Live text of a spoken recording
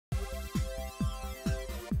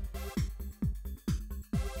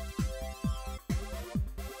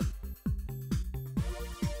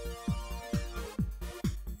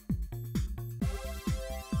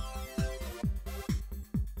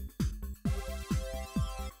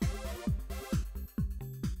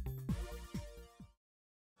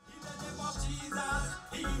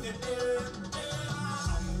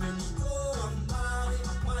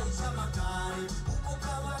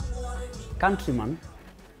Countryman,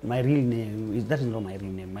 my real name is, that is not my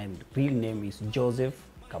real name. My real name is Joseph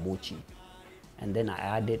Kabuchi. And then I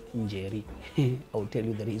added Njeri. I'll tell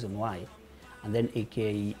you the reason why. And then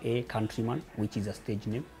AKA Countryman, which is a stage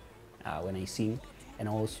name when I sing. And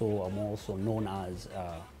also, I'm also known as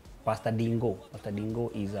Pastor Dingo. Pastor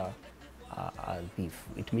Dingo is a thief.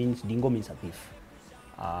 It means, Dingo means a thief.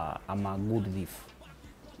 I'm a good thief,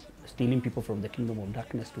 stealing people from the kingdom of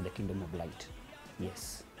darkness to the kingdom of light.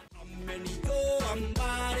 Yes.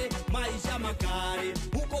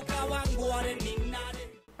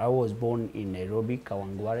 I was born in Nairobi,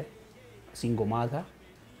 Kawangware, single mother.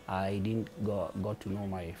 I didn't got to know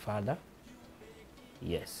my father.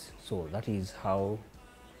 Yes, so that is how,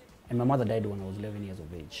 and my mother died when I was 11 years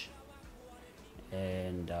of age.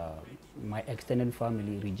 And my extended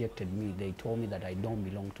family rejected me. They told me that I don't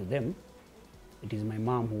belong to them. It is my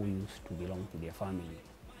mom who used to belong to their family.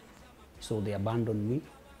 So they abandoned me,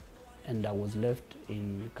 and I was left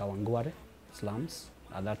in Kawangware slums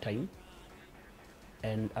at that time.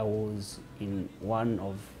 And I was in one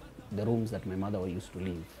of the rooms that my mother used to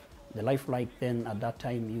live. The life like then at that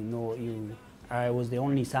time, you know, I was the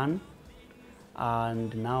only son,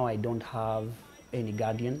 and now I don't have any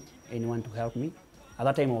guardian, anyone to help me. At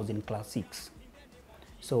that time I was in class 6.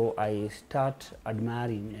 So I start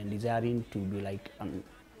admiring and desiring to be like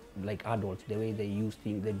adults, the way they use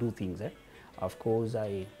things, they do things. Of course,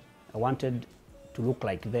 I wanted to look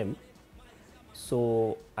like them.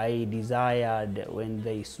 So I desired when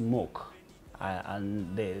they smoke,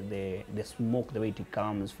 and the smoke, the way it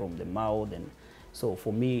comes from the mouth, and so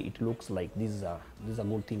for me it looks like this is a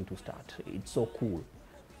good thing to start. It's so cool.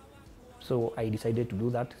 So I decided to do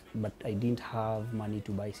that, but I didn't have money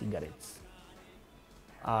to buy cigarettes.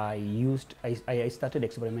 I started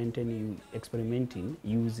experimenting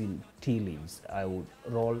using tea leaves. I would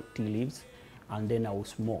roll tea leaves, and then I would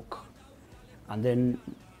smoke, and then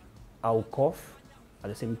I would cough. At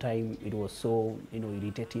the same time, it was so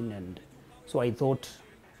irritating, and so I thought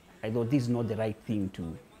this is not the right thing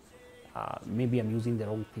to. Maybe I'm using the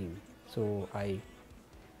wrong thing. So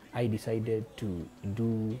I decided to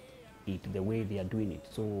do it the way they are doing it.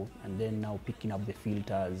 So, and then now picking up the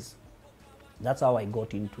filters. That's how I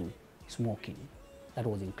got into smoking. That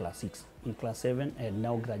was in class 6. In class 7, I had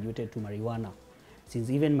now graduated to marijuana. Since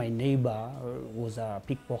even my neighbor was a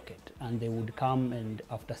pickpocket, and they would come, and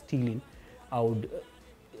after stealing, I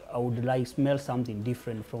would like smell something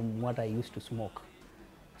different from what I used to smoke.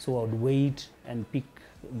 So I would wait and pick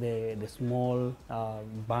the small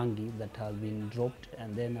bangi that has been dropped,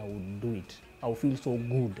 and then I would do it. I would feel so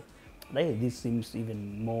good. Like, this seems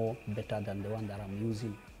even more better than the one that I'm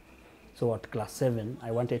using. So at class 7,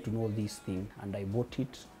 I wanted to know this thing, and I bought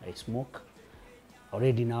it. I smoke.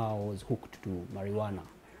 Already now I was hooked to marijuana.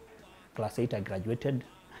 Class 8, I graduated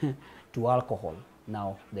to alcohol.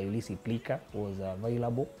 Now the illicit liquor was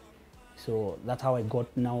available. So that's how I got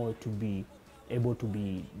now to be able to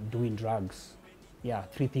be doing drugs. Yeah,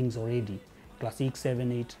 3 things already. Class 6,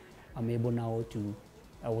 7, 8, I'm able now to,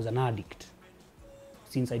 I was an addict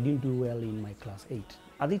since I didn't do well in my class 8.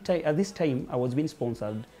 At this time, I was being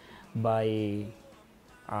sponsored by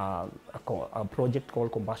a project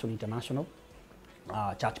called Compassion International,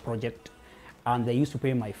 church project, and they used to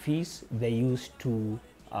pay my fees. They used to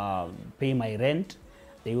pay my rent.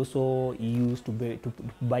 They also used to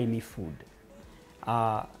buy me food.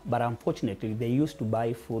 But unfortunately, they used to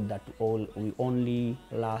buy food that will only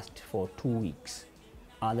last for 2 weeks.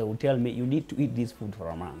 And they would tell me, you need to eat this food for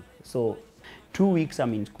a month. So 2 weeks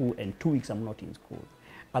I'm in school, and 2 weeks I'm not in school.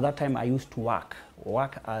 At that time, I used to work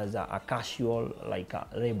as a casual, like a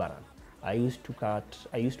laborer. I used to cut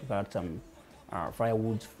some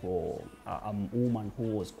firewoods for a woman who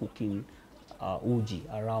was cooking uji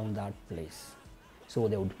around that place. So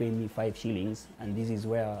they would pay me 5 shillings, and this is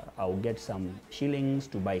where I would get some shillings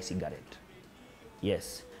to buy cigarette.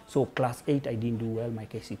 Yes. So class 8, I didn't do well my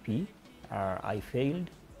KCP. I failed,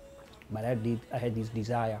 but I had this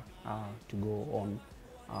desire to go on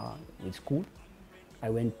with school. I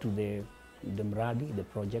went to the Mradi, the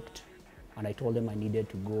project, and I told them I needed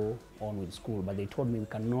to go on with school, but they told me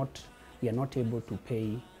we are not able to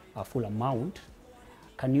pay a full amount.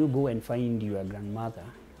 Can you go and find your grandmother,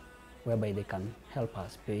 whereby they can help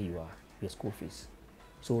us pay your school fees?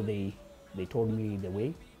 So they told me the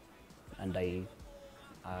way, and they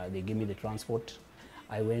gave me the transport.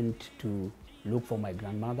 I went to look for my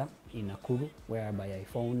grandmother in Nakuru, whereby I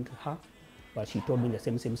found her, but she told me the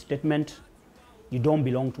same statement: you don't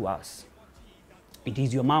belong to us. It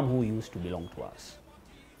is your mom who used to belong to us.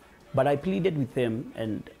 But I pleaded with them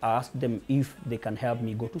and asked them if they can help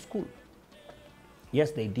me go to school.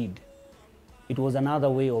 Yes, they did. it was another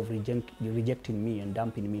way of rejecting me and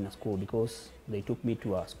dumping me in a school, because they took me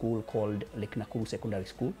to a school called Lake Nakuru Secondary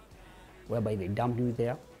School, whereby they dumped me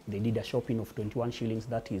there. They did a shopping of 21 shillings,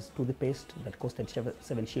 that is toothpaste that costed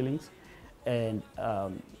 7 shillings, and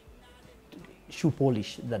shoe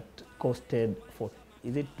polish that costed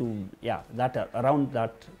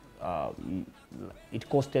it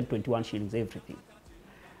costed 21 shillings, everything.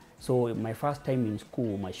 So my first time in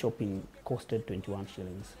school, my shopping costed 21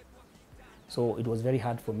 shillings. So it was very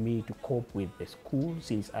hard for me to cope with the school,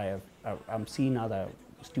 since I'm seeing other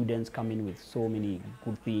students coming with so many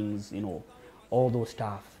good things, you know, all those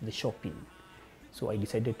stuff, the shopping. So I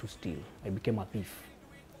decided to steal. I became a thief.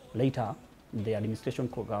 Later, the administration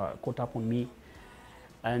caught up on me,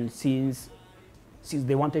 and since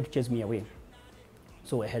they wanted to chase me away,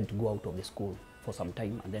 so I had to go out of the school for some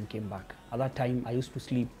time and then came back. At that time, I used to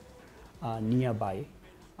sleep nearby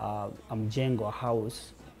Mjengo, a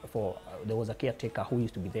house. There was a caretaker who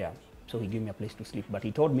used to be there, so he gave me a place to sleep. But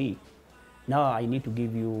he told me, now I need to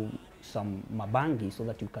give you some mabangi so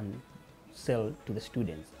that you can sell to the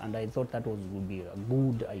students. And I thought that would be a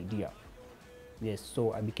good idea. Yes,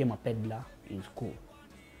 so I became a peddler in school.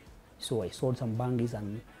 So I sold some bangis,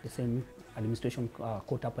 and the same administration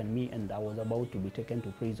caught up on me, and I was about to be taken to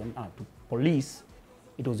prison, to police.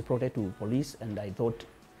 It was reported to police, and I thought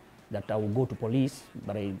that I would go to police,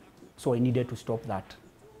 so I needed to stop that.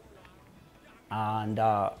 And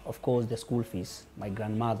of course, the school fees, my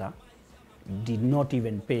grandmother did not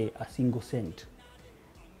even pay a single cent,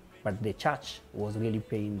 but the church was really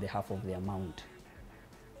paying the half of the amount.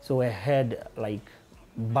 So I had like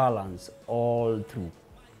balance all through.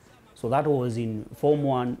 So that was in Form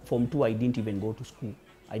 1, Form 2, I didn't even go to school.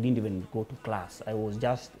 I didn't even go to class. I was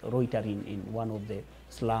just loitering in one of the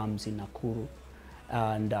slums in Nakuru.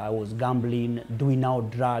 And I was gambling, doing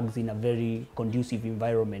out drugs in a very conducive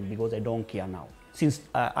environment, because I don't care now. Since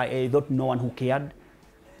I thought no one who cared,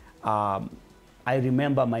 I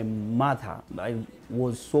remember my mother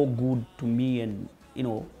was so good to me, and you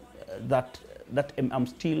know, that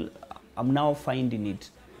I'm now finding it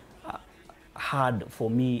hard for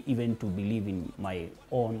me even to believe in my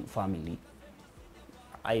own family.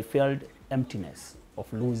 I felt emptiness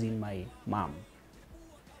of losing my mom.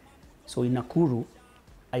 So in Nakuru,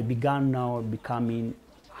 I began now becoming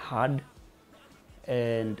hard,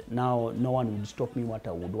 and now no one would stop me what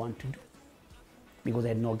I would want to do, because I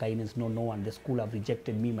had no guidance, no one. The school have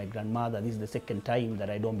rejected me, my grandmother. This is the second time that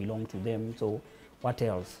I don't belong to them, so what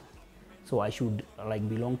else? So I should like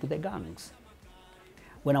belong to the gangs.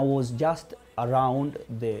 When I was just around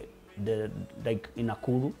like in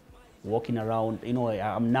Nakuru, walking around, you know,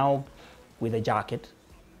 I'm now with a jacket.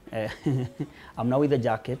 I'm now with a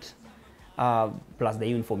jacket, plus the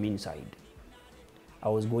uniform inside. I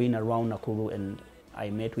was going around Nakuru, and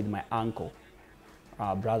I met with my uncle,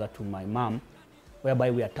 brother to my mom,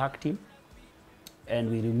 whereby we attacked him,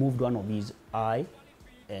 and we removed one of his eye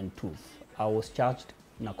and tooth. I was charged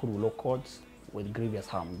in Nakuru law courts with grievous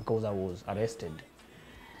harm because I was arrested.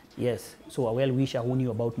 Yes, so a well-wisher who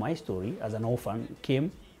knew about my story as an orphan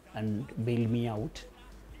came and bailed me out.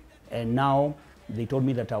 And now they told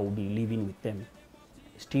me that I would be living with them,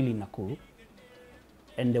 still in Nakuru,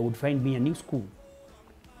 and they would find me a new school.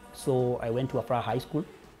 So I went to Afra High School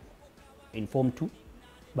in Form 2,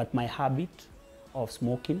 but my habit of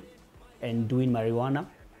smoking and doing marijuana,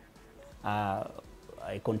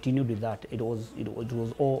 I continued with that. It was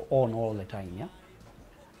all on all the time, yeah?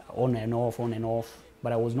 On and off.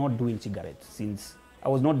 But I was not doing cigarettes, since I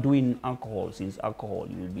was not doing alcohol, since alcohol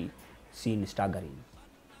you will be seen staggering.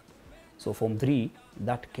 So Form 3,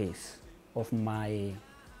 that case of my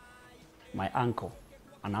uncle,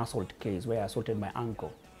 an assault case where I assaulted my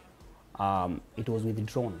uncle, it was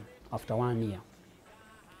withdrawn after 1 year.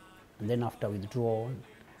 And then after withdrawal,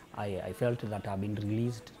 I felt that I've been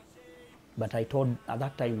released. But I told, at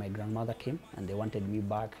that time my grandmother came and they wanted me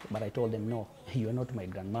back, but I told them, no, you are not my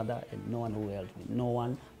grandmother, and no one who helped me, no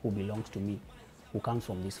one who belongs to me, who comes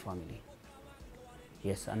from this family.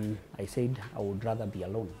 Yes, and I said I would rather be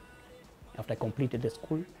alone. After I completed the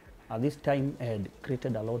school, at this time I had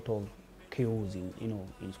created a lot of chaos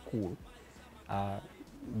in school,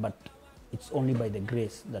 but it's only by the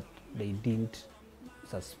grace that they didn't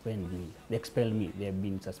suspend me. They expelled me. They have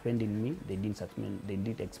been suspending me. They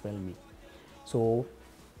didn't expel me. So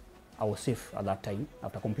I was safe at that time.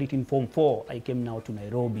 After completing Form 4, I came now to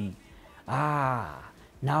Nairobi.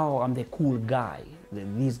 Now I'm the cool guy.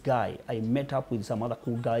 This guy, I met up with some other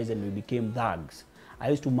cool guys and we became thugs. I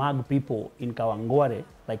used to mug people in Kawangware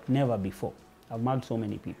like never before. I've mugged so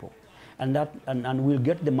many people. And we'll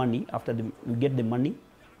get the money. After we get the money,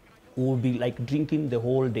 we'll be like drinking the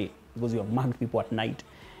whole day. because we have marked people at night.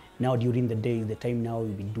 Now during the day, the time now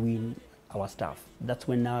we'll be doing our stuff. That's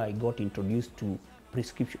when now I got introduced to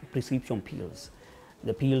prescription pills.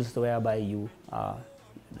 The pills whereby you,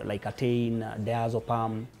 like attain,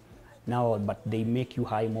 diazepam, now, but they make you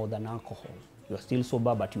high more than alcohol. You are still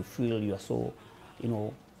sober, but you feel you are so, you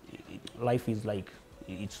know, life is like,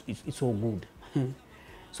 it's so good.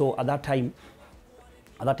 So at that time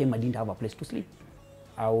I didn't have a place to sleep.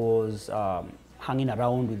 I was hanging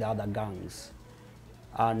around with other gangs.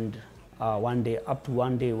 And one day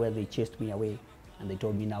where they chased me away and they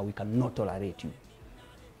told me, now we cannot tolerate you.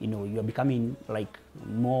 You know, you are becoming like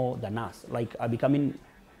more than us. Like I'm becoming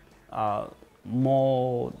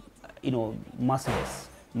more, you know,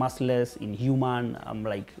 merciless, inhuman. I'm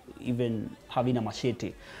like even having a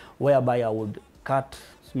machete, whereby I would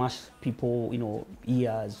smash people, you know,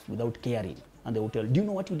 ears without caring. And they would tell, do you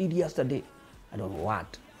know what you did yesterday? I don't know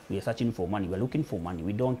what. We are searching for money. We're looking for money.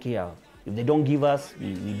 We don't care. If they don't give us,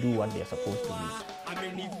 we do what they're supposed to do.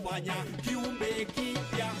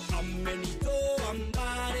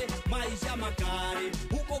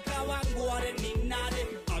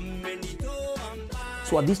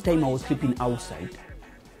 So at this time I was sleeping outside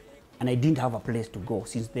and I didn't have a place to go,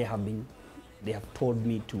 since they have told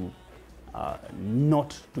me to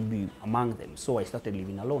not to be among them. So I started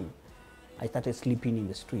living alone. I started sleeping in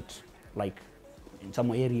the street, like in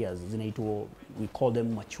some areas, we call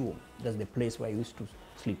them mature. That's the place where I used to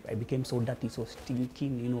sleep. I became so dirty, so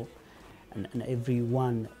stinking, you know, and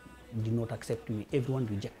everyone did not accept me. Everyone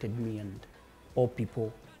rejected me, and all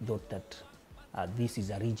people thought that this is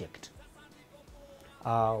a reject.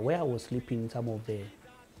 Where I was sleeping, some of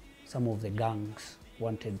the gangs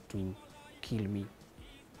wanted to kill me,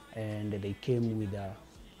 and they came with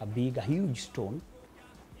a huge stone,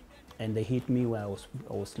 and they hit me where I was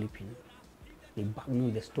sleeping. They bagged me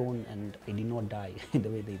with a stone, and I did not die the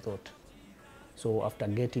way they thought. So after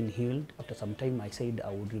getting healed, after some time, I said I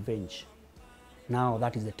would revenge. Now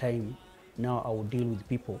that is the time. Now I would deal with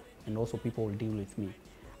people, and also people will deal with me.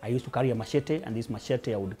 I used to carry a machete, and this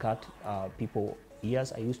machete I would cut people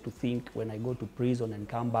ears. I used to think when I go to prison and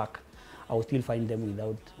come back, I will still find them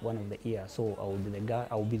without one of the ears. So I will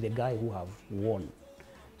be the guy who have won.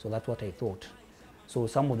 So that's what I thought. So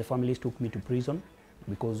some of the families took me to prison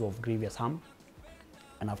because of grievous harm.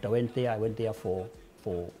 And after I went there for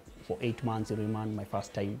 8 months in remand, my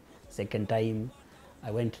first time. Second time,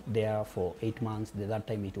 I went there for 8 months. The third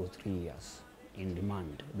time it was 3 years in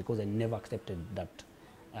remand, because I never accepted that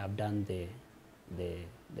I have done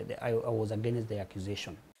I was against the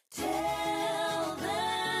accusation.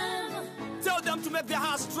 Tell them to make their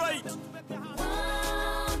heart straight.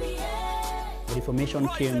 The reformation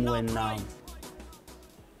came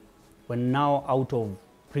when now out of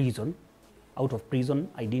prison,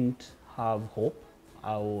 I didn't have hope.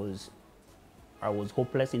 I was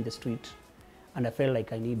hopeless in the street, and I felt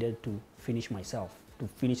like I needed to finish myself, to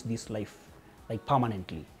finish this life, like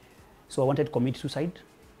permanently. So I wanted to commit suicide,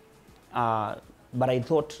 but I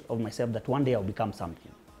thought of myself that one day I'll become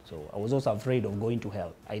something. So I was also afraid of going to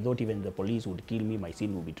hell. I thought even the police would kill me, my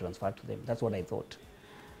sin would be transferred to them. That's what I thought.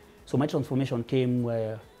 So my transformation came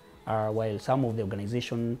while some of the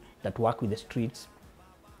organizations that work with the streets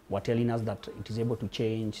were telling us that it is able to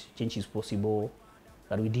change is possible,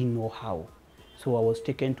 that we didn't know how. So I was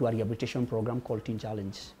taken to a rehabilitation program called Teen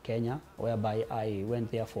Challenge Kenya, whereby I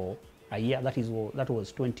went there for a year. That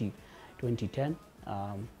was 2010,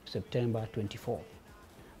 September 24th.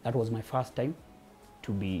 That was my first time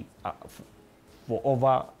to be, for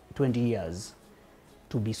over 20 years,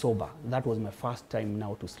 to be sober. That was my first time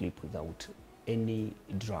now to sleep without any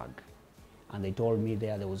drug. And they told me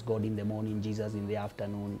there was God in the morning, Jesus in the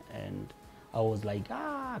afternoon, and I was like,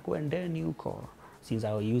 kwendeni yuko. Since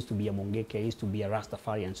I used to be a Mongeke, I used to be a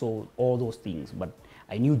Rastafarian, so all those things. But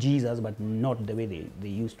I knew Jesus, but not the way they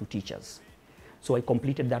used to teach us. So I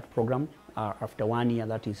completed that program after 1 year,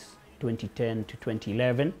 that is 2010 to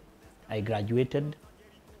 2011. I graduated,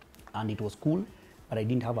 and it was cool, but I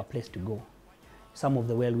didn't have a place to go. Some of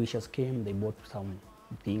the well-wishers came, they bought some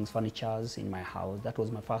things, furnitures in my house. That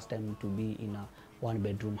was my first time to be in a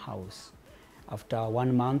one-bedroom house. After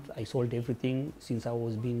 1 month, I sold everything. Since I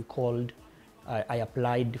was being called, I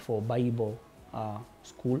applied for Bible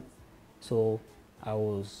school. So I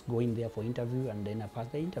was going there for interview, and then I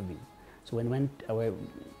passed the interview. So when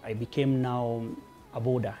I became now a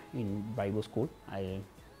boarder in Bible school.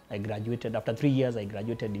 I graduated, after 3 years, I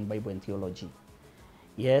graduated in Bible and Theology.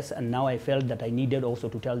 Yes, and now I felt that I needed also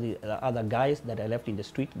to tell the other guys that I left in the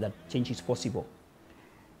street that change is possible.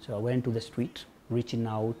 So I went to the street, reaching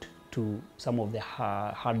out to some of the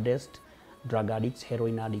hardest drug addicts,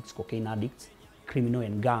 heroin addicts, cocaine addicts, criminal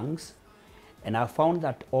and gangs. And I found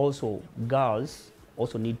that also girls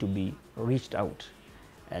also need to be reached out.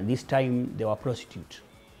 And this time they were prostitutes.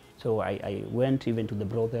 So I went even to the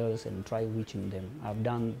brothels and tried reaching them. I've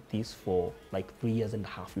done this for like 3.5 years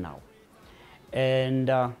now. And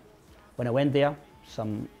when I went there,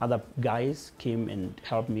 some other guys came and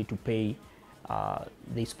helped me to pay.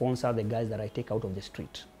 They sponsor the guys that I take out of the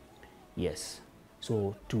street. Yes.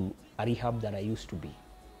 So to a rehab that I used to be.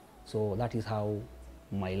 So that is how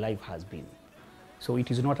my life has been. So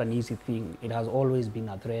it is not an easy thing. It has always been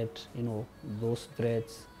a threat, you know, those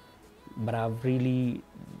threats. But I've really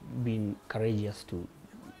been courageous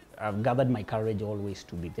I've gathered my courage always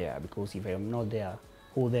to be there, because if I'm not there,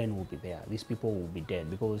 who then will be there? These people will be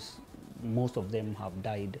dead, because most of them have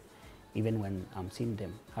died even when I'm seeing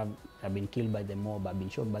them. Have been killed by the mob, have been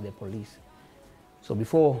shot by the police. So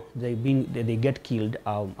before they get killed,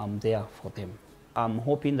 I'm there for them. I'm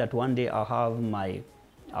hoping that one day I'll have my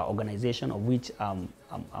organization, of which I'm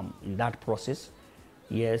in that process,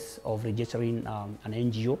 yes, of registering an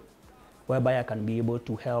NGO, whereby I can be able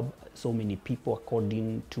to help so many people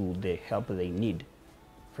according to the help they need.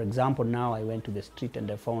 For example, now I went to the street and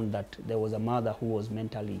I found that there was a mother who was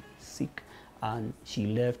mentally sick, and she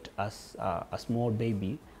left as a small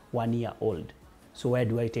baby, 1 year old. So where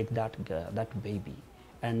do I take that baby?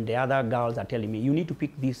 And the other girls are telling me, you need to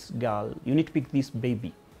pick this girl, you need to pick this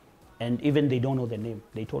baby. And even they don't know the name.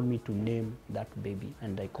 They told me to name that baby,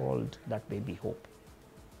 and I called that baby Hope.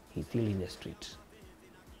 He's still in the street.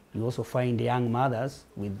 You also find young mothers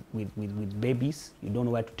with babies, you don't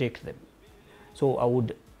know where to take them. So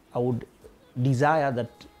I would desire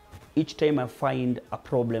that each time I find a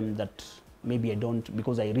problem that maybe I don't,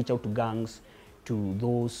 because I reach out to gangs, to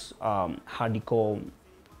those hardcore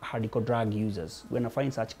drug users, when I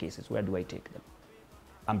find such cases, where do I take them?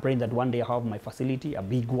 I'm praying that one day I have my facility, a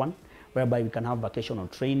big one, whereby we can have vocational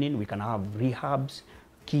training, we can have rehabs,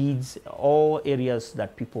 kids, all areas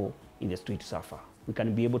that people in the street suffer. We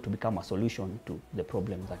can be able to become a solution to the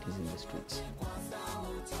problem that is in the streets.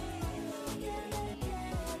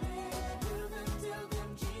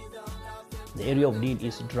 The area of need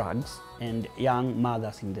is drugs and young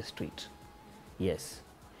mothers in the street. Yes.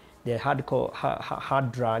 The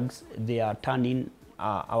hard drugs, they are turning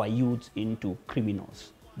our youth into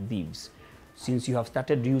criminals, thieves. Since you have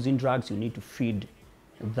started using drugs, you need to feed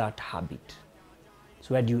that habit.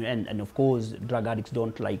 So where do you end? And of course, drug addicts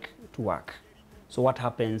don't like to work. So what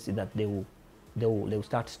happens is that they will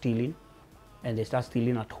start stealing, and they start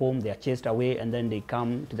stealing at home, they are chased away, and then they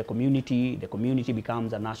come to the community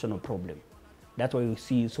becomes a national problem. That's why you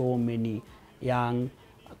see so many young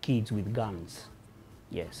kids with guns.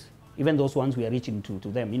 Yes. Even those ones we are reaching to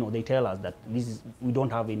them, you know, they tell us that we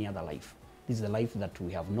don't have any other life. This is the life that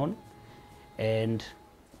we have known, and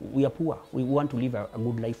we are poor. We want to live a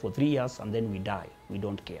good life for 3 years and then we die. We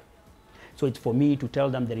don't care. So it's for me to tell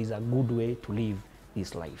them there is a good way to live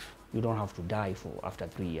this life. You don't have to die after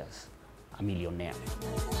 3 years, a millionaire.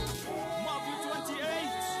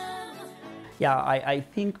 Yeah, I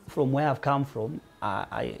think from where I've come from,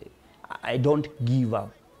 I don't give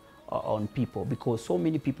up on people, because so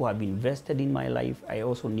many people have invested in my life. I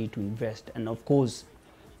also need to invest, and of course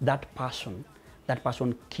that passion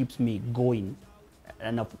keeps me going.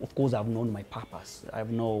 And of course I've known my purpose. I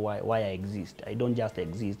know why I exist. I don't just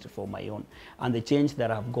exist for my own. And the change that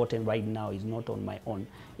I've gotten right now is not on my own.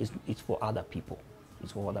 It's for other people.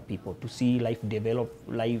 It's for other people to see life develop,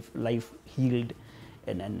 life healed,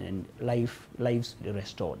 and lives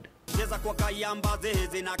restored.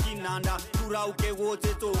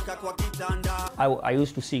 I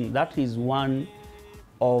used to sing. That is one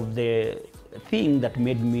of the things that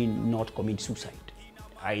made me not commit suicide.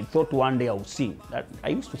 I thought one day I would sing. I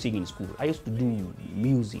used to sing in school. I used to do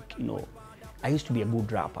music, you know. I used to be a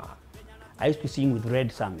good rapper. I used to sing with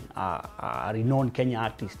Red Sun, a renowned Kenya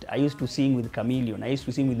artist. I used to sing with Chameleon. I used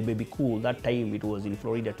to sing with Baby Cool. That time it was in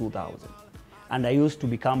Florida 2000. And I used to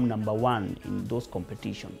become #1 in those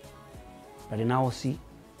competitions. But now see,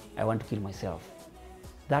 I want to kill myself.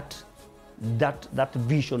 That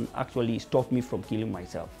vision actually stopped me from killing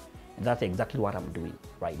myself. And that's exactly what I'm doing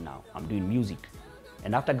right now. I'm doing music.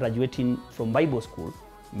 And after graduating from Bible school,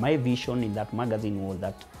 my vision in that magazine was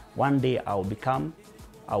that one day I'll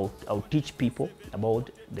teach people about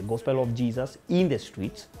the gospel of Jesus in the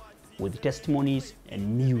streets with testimonies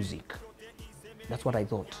and music. That's what I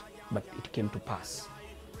thought, but it came to pass.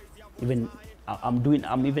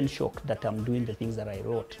 I'm even shocked that I'm doing the things that I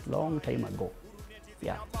wrote long time ago.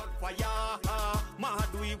 Yeah.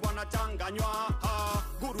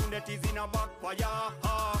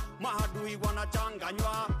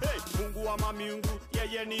 Mungu wa mamiungu,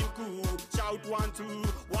 yeye ni mkuu. Shout one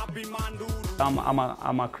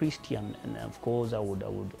I'm a Christian, and of course I would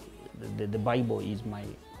the Bible is my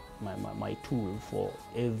tool for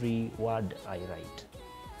every word I write.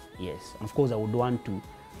 Yes, and of course I would want to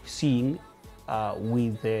sing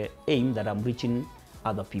with the aim that I'm reaching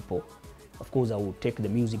other people. Of course I would take the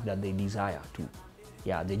music that they desire to.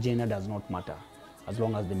 Yeah, the genre does not matter, as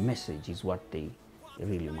long as the message is what they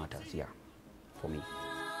really matters, yeah, for me.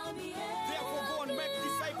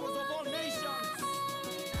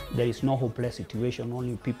 There is no hopeless situation,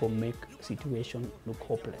 only people make situation look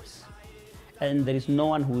hopeless. And there is no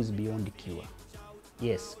one who is beyond the cure.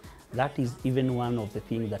 Yes, that is even one of the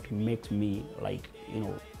things that makes me, like,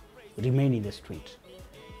 remain in the street.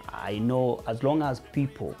 I know as long as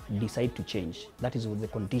people decide to change, that is the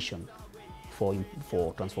condition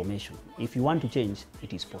for transformation. If you want to change,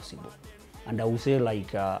 it is possible. And I will say,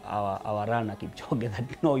 like our runner Kipchoge,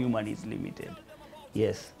 that no human is limited.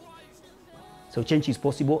 Yes. So change is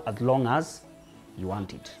possible as long as you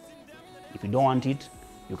want it. If you don't want it,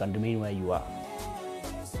 you can remain where you are.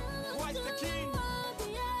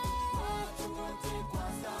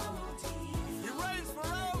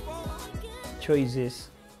 Choices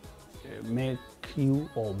make you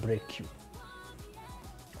or break you.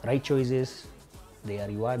 Right choices, they are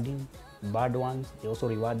rewarding. Bad ones, they're also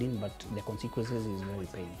rewarding, but the consequences is very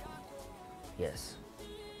painful. Yes.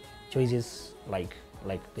 Choices like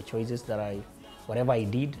the choices that whatever I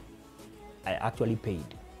did, I actually paid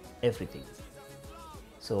everything.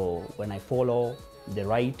 So when I follow the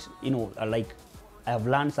right, like I have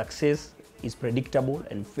learned success is predictable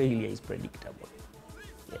and failure is predictable.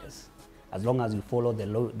 Yes. As long as you follow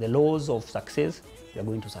the laws of success, you're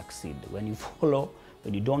going to succeed. When you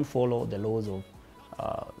don't follow the laws of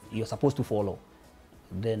you're supposed to follow,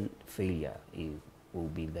 then failure will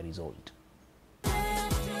be the result.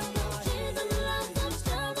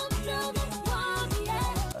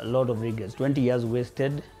 A lot of regrets. 20 years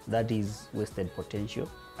wasted, that is wasted potential.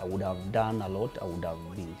 I would have done a lot, I would have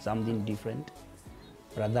been something different.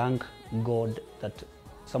 But I thank God that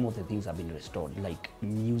some of the things have been restored, like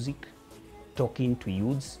music, talking to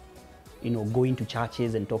youths, going to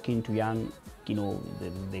churches and talking to young,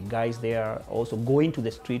 the guys there, also going to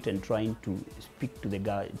the street and trying to speak to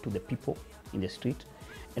the people in the street,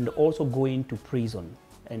 and also going to prison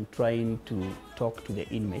and trying to talk to the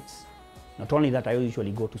inmates. Not only that, I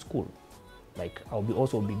usually go to school. Like I'll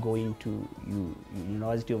also be going to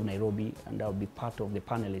University of Nairobi, and I'll be part of the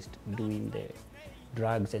panelists doing the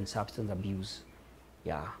drugs and substance abuse,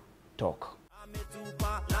 talk.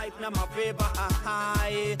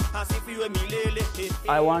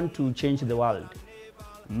 I want to change the world.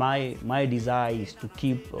 My desire is to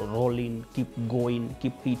keep rolling, keep going,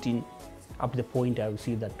 keep hitting, up to the point I will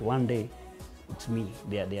see that one day it's me.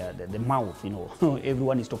 The mouth,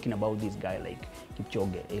 everyone is talking about this guy like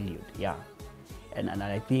Kipchoge, Eliud, and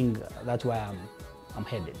I think that's why I'm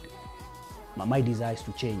headed. My desire is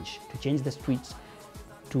to change the streets,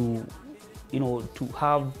 to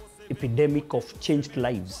have epidemic of changed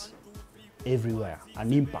lives everywhere,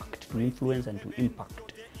 an impact, to influence and to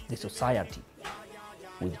impact the society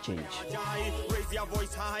with change.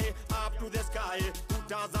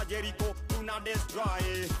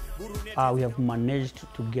 We have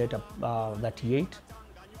managed to get 38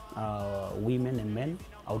 women and men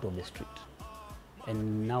out of the street.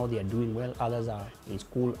 And now they are doing well. Others are in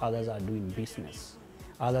school, others are doing business.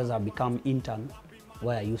 Others have become intern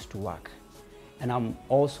where I used to work. And I'm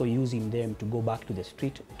also using them to go back to the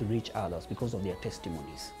street to reach others because of their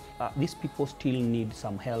testimonies. These people still need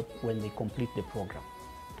some help when they complete the program.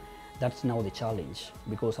 That's now the challenge,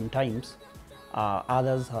 because sometimes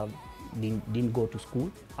others didn't go to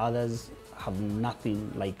school, others have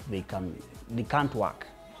nothing, like they can't work,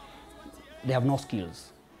 they have no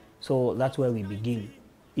skills. So that's where we begin.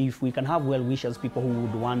 If we can have well-wishers, people who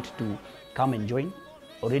would want to come and join.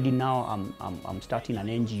 Already now I'm starting an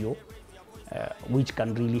NGO which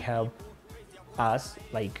can really help us,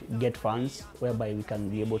 like get funds whereby we can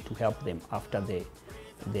be able to help them after the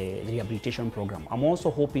rehabilitation program. I'm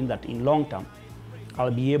also hoping that in long term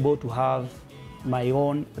I'll be able to have my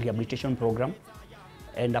own rehabilitation program,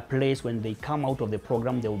 and a place when they come out of the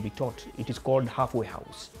program they will be taught. It is called halfway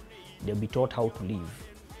house. They'll be taught how to live.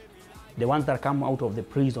 The ones that come out of the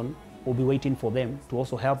prison will be waiting for them to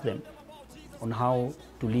also help them on how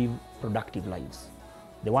to live productive lives.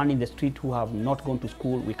 The one in the street who have not gone to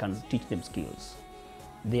school, we can teach them skills.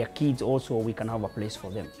 Their kids also, we can have a place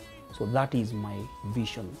for them. So that is my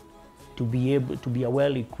vision, to be able to be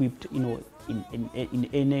well-equipped, in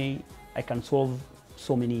any, I can solve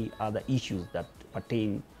so many other issues that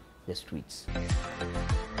pertain the streets.